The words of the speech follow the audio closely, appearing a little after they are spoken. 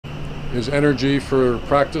his energy for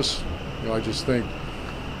practice. I just think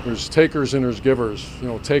there's takers and there's givers.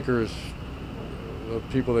 Takers,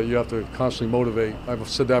 people that you have to constantly motivate. I've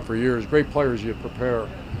said that for years. Great players you prepare.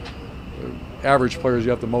 Average players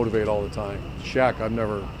you have to motivate all the time. Shaq,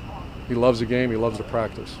 he loves the game, he loves the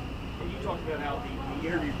practice. You talked about how the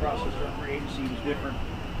interview process for free agency was different.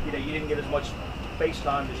 You didn't get as much face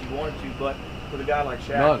time as you wanted to, but with a guy like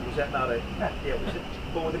Shaq, was that not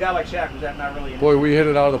but with a guy like Shaq, was that not really Boy, we hit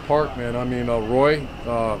it out of the park, man. I mean, Roy,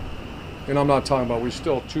 and I'm not talking about, we're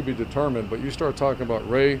still to be determined, but you start talking about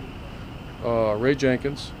Ray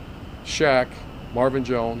Jenkins, Shaq, Marvin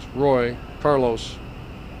Jones, Roy, Carlos,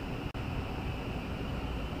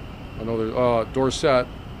 I know there's Dorsett,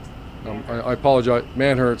 I apologize,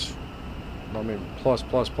 Manhurts, I mean, plus.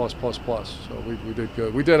 So we did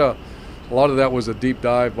good. We did a lot of that was a deep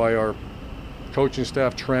dive by our coaching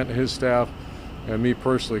staff, Trent, his staff, and me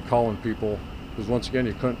personally calling people, because once again,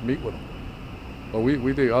 you couldn't meet with them. But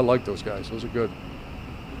we did. I like those guys. Those are good. Would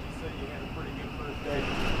you say you had a pretty good first day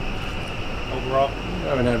overall? We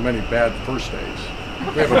haven't had many bad first days.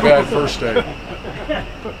 We have a bad first day.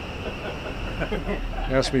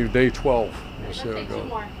 Ask me day 12. We'll see how it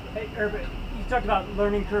goes. Hey, Urban, you talked about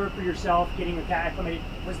learning curve for yourself, getting acclimated.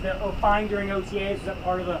 Was the fine during OTAs, was that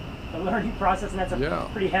part of the learning process? And that's a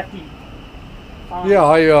pretty hefty fine. Yeah,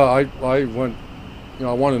 I went,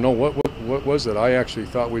 I want to know what was it. I actually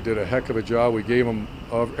thought we did a heck of a job. We gave them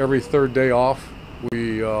every third day off.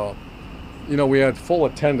 We had full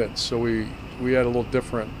attendance, so we had a little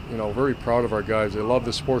different, very proud of our guys. They love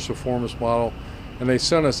the sports performance model, and they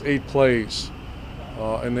sent us 8 plays.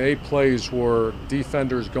 And the 8 plays were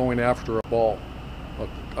defenders going after a ball.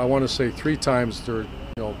 I want to say 3 times they're,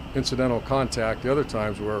 incidental contact. The other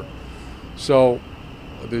times were. So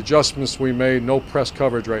the adjustments we made, no press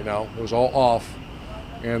coverage right now. It was all off.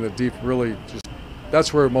 And the deep really just,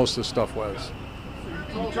 that's where most of the stuff was.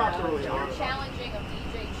 You're challenging of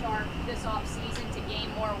DJ Chark this offseason to gain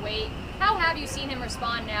more weight. How have you seen him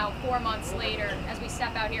respond now, 4 months later, as we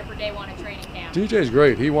step out here for day 1 of training camp? DJ's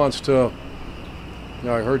great. He wants to.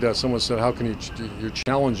 I heard that someone said, "How can you're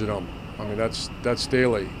challenging him?" I mean, that's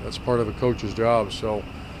daily. That's part of a coach's job. So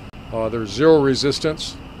there's zero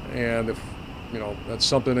resistance, and if that's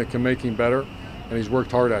something that can make him better, and he's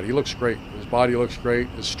worked hard at it. He looks great. His body looks great.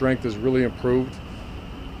 His strength has really improved.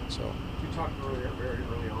 So you talked very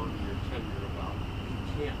early on in your tenure about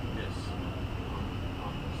you can't miss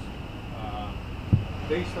on this.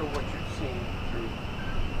 Based on what you've seen through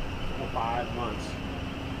 4 or 5 months,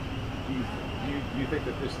 do you think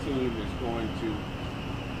that this team is going to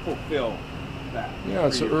fulfill that? Yeah,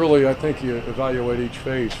 it's early. I think you evaluate each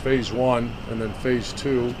phase. Phase 1 and then phase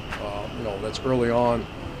 2. That's early on.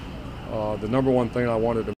 The number one thing I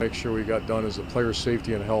wanted to make sure we got done is the player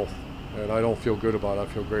safety and health, and I don't feel good about it. I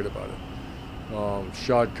feel great about it.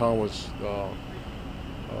 Shad Khan was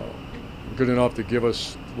good enough to give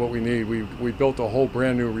us what we need. We built a whole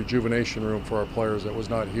brand new rejuvenation room for our players that was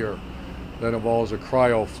not here. That involves a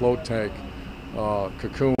cryo float tank,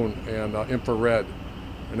 cocoon, and infrared,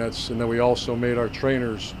 and then we also made our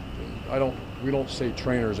trainers. We don't say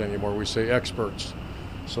trainers anymore. We say experts.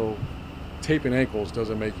 So taping ankles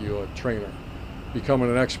doesn't make you a trainer. Becoming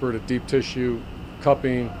an expert at deep tissue,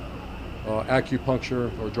 cupping, acupuncture,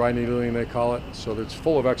 or dry needling they call it. So it's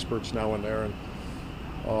full of experts now in there,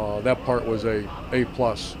 and that part was a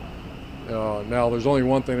plus. Now there's only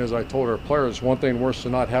one thing, as I told our players, one thing worse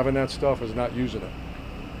than not having that stuff is not using it.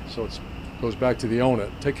 So it goes back to the own it.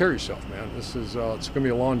 Take care of yourself, man. This is it's going to be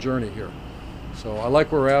a long journey here. So I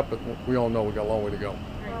like where we're at, but we all know we got a long way to go.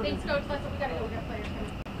 Thanks, Coach. We got to go. We got players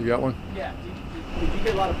coming. You got one? Yeah. Did you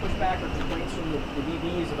get a lot of pushback or complaints from the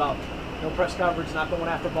DBs about no press coverage, not going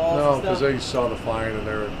after balls? No, and because stuff? they saw the fine, and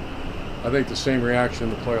I think the same reaction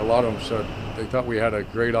the player. A lot of them said they thought we had a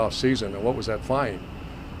great off season, and what was that fine?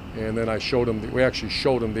 And then I showed them. We actually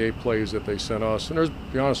showed them the 8 plays that they sent us, and there's, to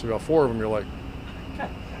be honest with you, 4 of them. You're like,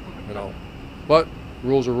 but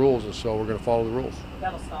rules are rules, and so we're going to follow the rules.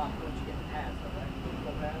 That'll stop once you get the pads,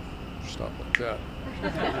 though, right? Pads? Stop like that.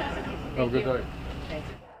 Have a good day. Thank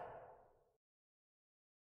you.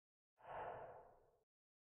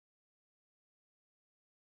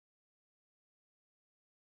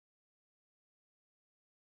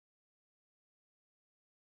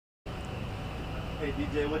 Hey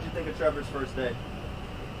DJ, what'd you think of Trevor's first day?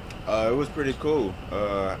 It was pretty cool.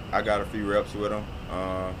 I got a few reps with him.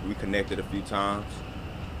 We connected a few times.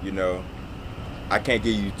 I can't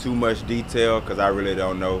give you too much detail because I really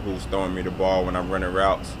don't know who's throwing me the ball when I'm running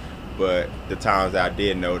routes. But the times I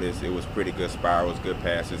did notice, it was pretty good spirals, good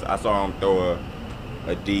passes. I saw him throw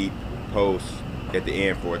a deep post at the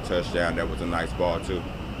end for a touchdown. That was a nice ball too.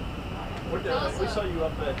 We saw you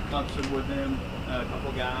up at Clemson with him, a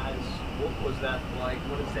couple guys. What was that like?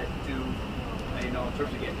 What does that do, in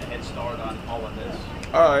terms of getting a head start on all of this?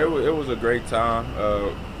 It was a great time.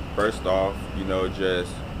 First off,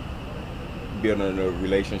 just building a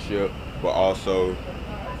relationship, but also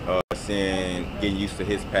getting used to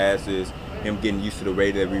his passes, him getting used to the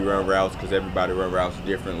way that we run routes, because everybody run routes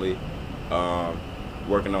differently.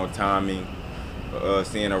 Working on timing,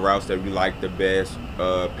 seeing the routes that we like the best,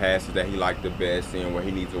 passes that he liked the best, seeing what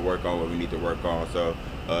he needs to work on, what we need to work on. So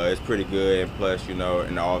it's pretty good. And plus, in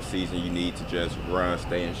the off season, you need to just run,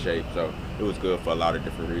 stay in shape. So it was good for a lot of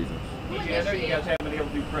different reasons. DJ, I know you guys haven't been able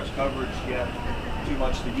to do press coverage yet too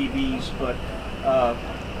much to DBs, but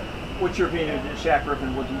what's your opinion of Shaquill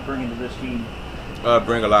Griffin? What do you bring into this team?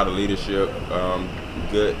 Bring a lot of leadership,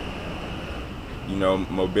 good,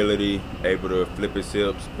 mobility, able to flip his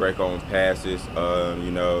hips, break on passes.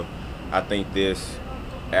 I think this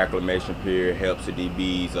acclimation period helps the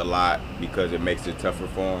DBs a lot because it makes it tougher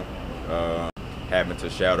for them, having to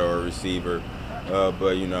shadow a receiver.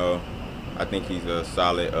 But I think he's a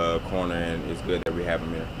solid corner, and it's good that we have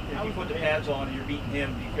him here. If you put the pads on and you're beating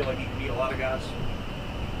him, do you feel like he can beat a lot of guys?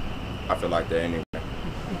 I feel like that anyway.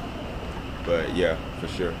 But yeah, for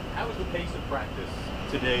sure. How was the pace of practice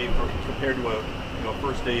today compared to a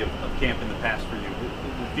first day of camp in the past for you? Did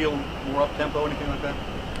it feel more up tempo, anything like that?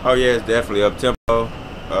 Oh yeah, it's definitely up tempo.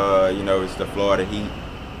 It's the Florida heat.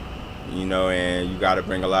 And you got to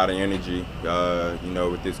bring a lot of energy.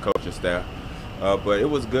 With this coaching staff. But it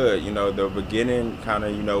was good. The beginning kind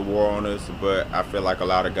of wore on us, but I feel like a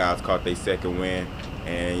lot of guys caught their second win,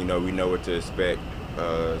 and we know what to expect.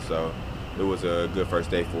 So it was a good first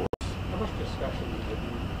day for us. How much discussion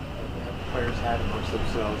have the players had amongst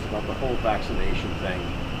themselves about the whole vaccination thing?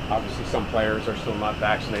 Obviously, some players are still not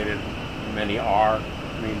vaccinated. Many are.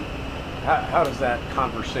 I mean, how does that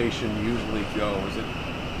conversation usually go? Is it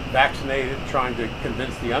vaccinated trying to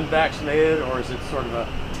convince the unvaccinated, or is it sort of a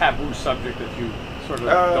taboo subject that you sort of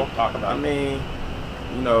don't talk about? I mean,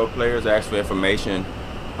 players ask for information,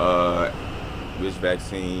 which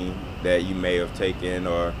vaccine that you may have taken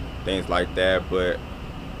or things like that. But,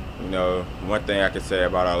 one thing I can say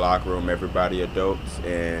about our locker room, everybody adults,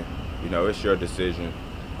 and, it's your decision.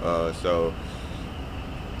 So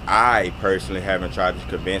I personally haven't tried to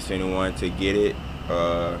convince anyone to get it.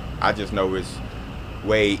 I just know it's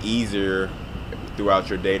way easier throughout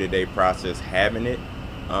your day-to-day process having it.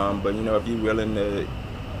 But if you're willing to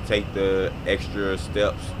take the extra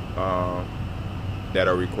steps that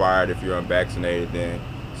are required if you're unvaccinated, then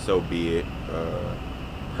so be it.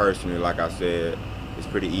 Personally, like I said, it's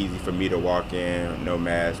pretty easy for me to walk in, no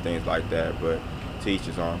mask, things like that, but to each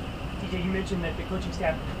his own. DJ, you mentioned that the coaching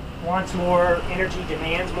staff wants more energy,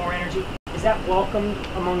 demands more energy. Is that welcomed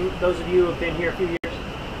among those of you who have been here a few years?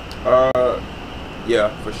 Yeah,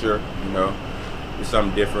 for sure. It's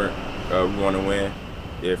something different. We want to win.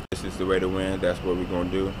 If this is the way to win, that's what we're going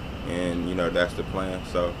to do. And, that's the plan.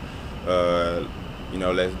 So,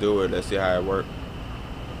 let's do it. Let's see how it works.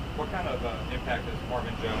 What kind of impact does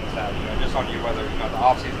Marvin Jones have, just on you, whether, the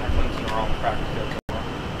offseason at Clemson or on the practice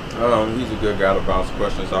field? He's a good guy to bounce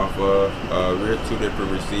questions off of. We're two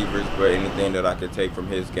different receivers, but anything that I could take from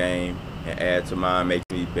his game and add to mine makes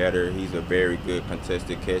me better. He's a very good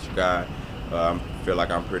contested catch guy. I feel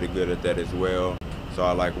like I'm pretty good at that as well. So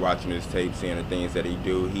I like watching his tape, seeing the things that he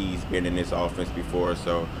do. He's been in this offense before,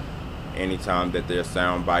 so anytime that there's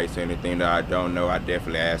sound bites or anything that I don't know, I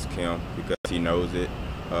definitely ask him because he knows it.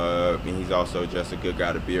 And he's also just a good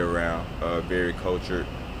guy to be around, very cultured,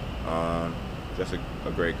 just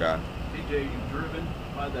a great guy. DJ, are you driven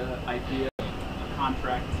by the idea of a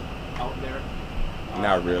contract out there?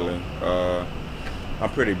 Not really. I'm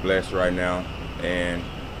pretty blessed right now, and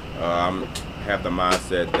I have the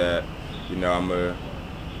mindset that, I'm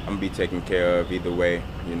gonna be taken care of either way.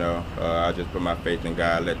 I just put my faith in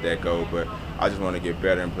God, let that go. But I just want to get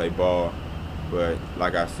better and play ball. But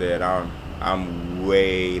like I said, I'm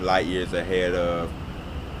way light years ahead of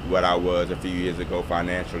what I was a few years ago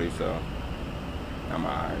financially. So I'm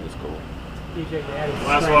alright. It's cool. DJ,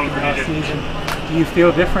 last one for the season. Do you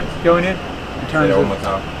feel different going in terms of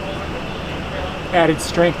added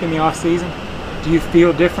strength in the off season? Do you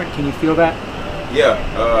feel different? Can you feel that? Yeah,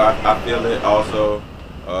 I feel it. Also,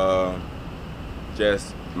 I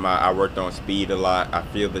worked on speed a lot. I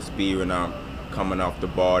feel the speed when I'm coming off the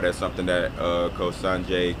ball. That's something that Coach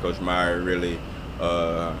Sanjay, Coach Meyer really,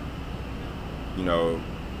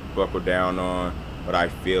 buckled down on. But I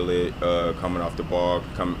feel it coming off the ball,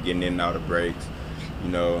 getting in and out of breaks.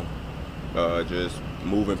 Just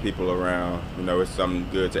moving people around. It's something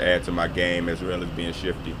good to add to my game as well as being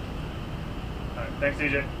shifty. All right. Thanks,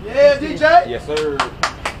 DJ. Yeah, DJ. Yes, sir.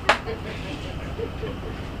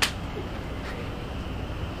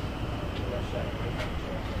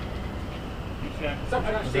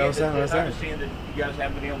 I understand that you guys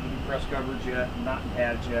haven't been able to do press coverage yet, not in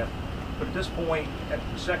pads yet. But at this point, at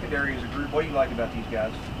the secondary as a group, what do you like about these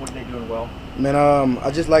guys? What are they doing well? Man,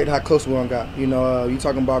 I just liked how close we all got. You know, you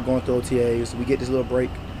talking about going through OTAs. We get this little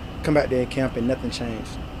break, come back there in camp, and nothing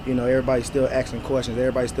changed. You know, everybody's still asking questions.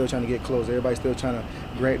 Everybody's still trying to get close. Everybody's still trying to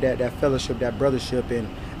grab that fellowship, that brothership, and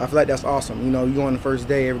I feel like that's awesome. You know, you go on the first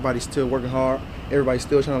day, everybody's still working hard. Everybody's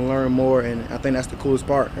still trying to learn more, and I think that's the coolest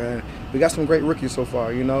part. And we got some great rookies so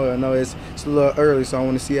far. You know, I know it's a little early, so I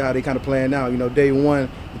want to see how they kind of playing out. You know, day 1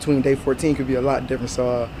 between day 14 could be a lot different.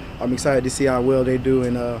 So I'm excited to see how well they do,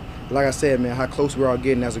 and like I said, man, how close we're all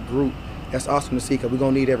getting as a group. That's awesome to see because we're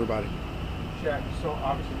gonna need everybody. Shaq, so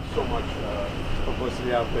obviously so much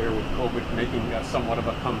publicity out there with COVID making somewhat of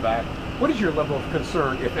a comeback. What is your level of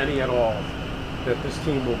concern, if any at all, that this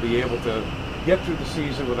team will be able to get through the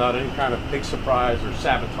season without any kind of big surprise or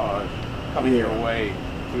sabotage coming your way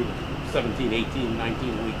through 17, 18,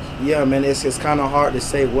 19 weeks? Yeah, man, it's kind of hard to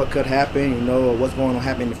say what could happen, you know, or what's going to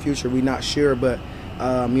happen in the future. We're not sure, but,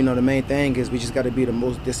 you know, the main thing is we just got to be the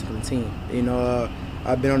most disciplined team. You know,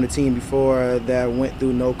 I've been on the team before that went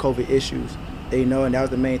through no COVID issues, you know, and that was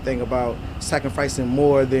the main thing about sacrificing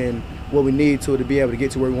more than what we need to be able to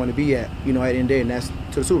get to where we want to be at, you know, at the end of the day, and that's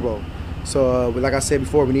to the Super Bowl. So, like I said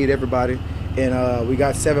before, we need everybody. And we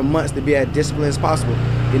got 7 months to be as disciplined as possible.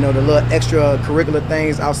 You know, the little extracurricular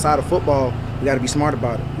things outside of football, we got to be smart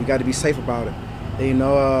about it. We got to be safe about it. And, you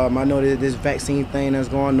know, I know that this vaccine thing that's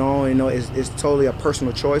going on, you know, it's totally a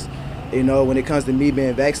personal choice. You know, when it comes to me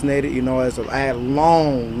being vaccinated, you know, I had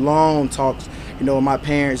long talks, you know, with my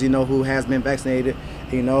parents, you know, who has been vaccinated.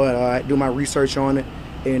 You know, I do my research on it.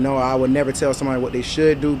 You know, I would never tell somebody what they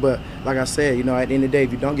should do, but like I said, you know, at the end of the day,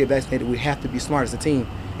 if you don't get vaccinated, we have to be smart as a team.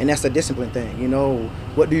 And that's a discipline thing, you know.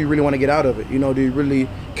 What do you really want to get out of it? You know, do you really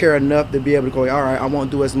care enough to be able to go, all right, I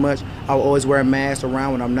won't do as much. I'll always wear a mask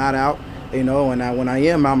around when I'm not out, you know, and when I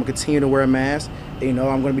am, I'm going to continue to wear a mask. You know,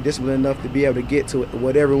 I'm going to be disciplined enough to be able to get to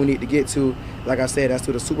whatever we need to get to. Like I said, that's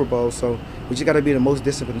to the Super Bowl. So we just got to be the most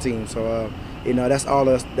disciplined team. So, you know, that's all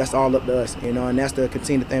up to us, you know, and that's the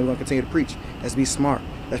continued thing we're going to continue to preach. Let's be smart.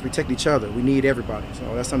 Let's protect each other. We need everybody.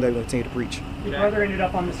 So that's something we're going to continue to preach. Your brother ended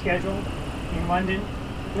up on the schedule in London.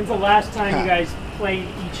 When's the last time you guys played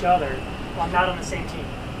each other while not on the same team?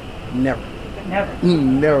 Never. Never?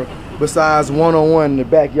 Never. Besides one-on-one in the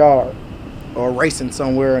backyard or racing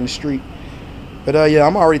somewhere in the street. But, yeah,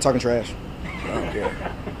 I'm already talking trash. I don't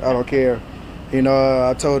care. I don't care. You know,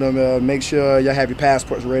 I told them, make sure y'all have your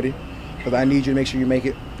passports ready because I need you to make sure you make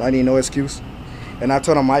it. I need no excuse. And I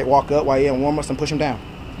told him I might walk up while he in warm-ups and push him down.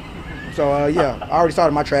 So, yeah, I already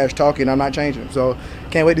started my trash talking. I'm not changing. So,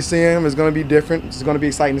 can't wait to see him. It's going to be different. It's going to be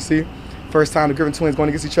exciting to see. First time the Griffin twins going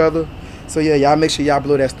against each other. So, yeah, y'all make sure y'all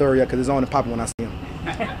blow that story up because it's on and popping when I see him.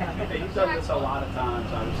 You've done this a lot of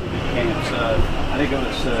times, obviously, in camps. I think it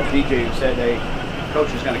was DJ who said, hey,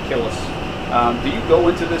 coach is going to kill us. Do you go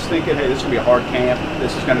into this thinking, hey, this is going to be a hard camp,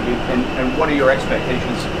 this is going to be, and what are your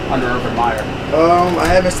expectations under Urban Meyer? I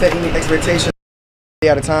haven't set any expectations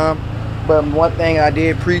at a time, but one thing I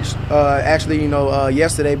did preach, actually, you know,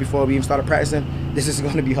 yesterday before we even started practicing, this is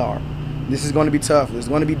going to be hard. This is going to be tough. There's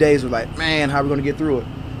going to be days where like, man, how are we going to get through it?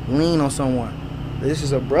 Lean on someone. This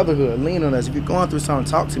is a brotherhood. Lean on us. If you're going through something,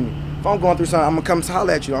 talk to me. If I'm going through something, I'm going to come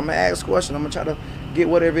holler at you. I'm going to ask questions. I'm going to try to get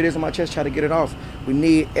whatever it is on my chest, try to get it off. We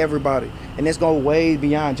need everybody. And it's going way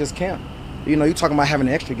beyond just camp. You know, you're talking about having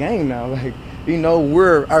an extra game now. Like, you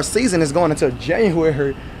know, our season is going until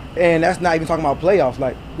January, and that's not even talking about playoffs.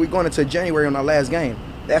 Like, we're going into January on our last game.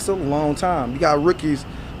 That's a long time. You got rookies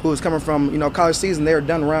who is coming from, you know, college season. They're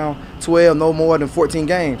done around 12, no more than 14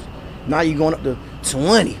 games. Now you're going up to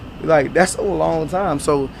 20. Like, that's a long time.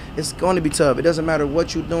 So it's going to be tough. It doesn't matter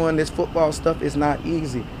what you're doing. This football stuff is not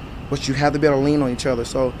easy. But you have to be able to lean on each other.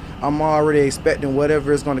 So I'm already expecting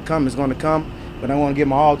whatever is going to come is going to come. But I want to give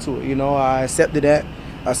my all to it. You know, I accepted that.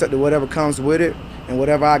 I accepted whatever comes with it. And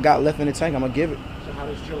whatever I got left in the tank, I'm going to give it. So how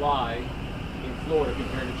does July in Florida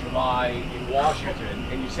compare to July in Washington?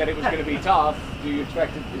 And you said it was going to be tough. Do you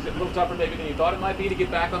expect it? Is it a little tougher maybe than you thought it might be to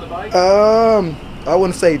get back on the bike? I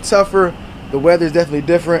wouldn't say tougher. The weather is definitely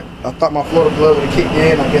different. I thought my Florida blood would have kicked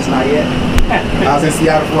in. I guess not yet. I was in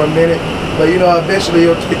Seattle for a minute. But, you know, eventually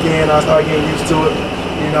it'll kick in. I started getting used to it.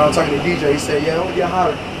 You know, talking to DJ, he said, yeah, don't get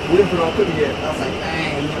hotter. We didn't put on cookie yet. I was like,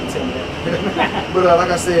 dang, you didn't tell me that. But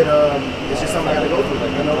like I said, it's just something I got to go through.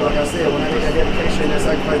 You know, like I said, when I make that dedication and that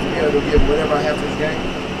sacrifice to be able to give whatever I have to this game,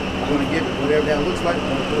 I'm going to give it. Whatever that looks like, I'm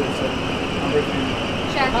going to do it. So I'm ready for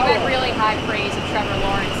it. Shaq, you had really high praise of Trevor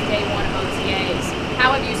Lawrence day one of OTAs.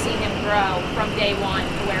 How have you seen him grow from day one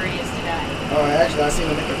to where he is today? Actually, I seen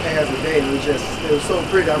him make a pass today, and it was so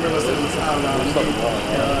pretty. I remember sitting on the sideline,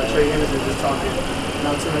 Trey Henderson just talking, and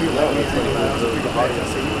I was telling him, he was like, man, that was a pretty pass. I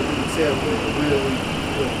said, you can tell he really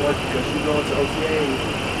work because you go into OTA,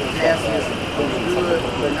 the passes goes good,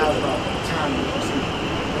 but now it's about timing. You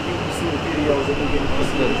see the videos, and you get to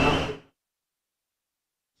see the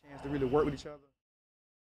chance to really work with each other.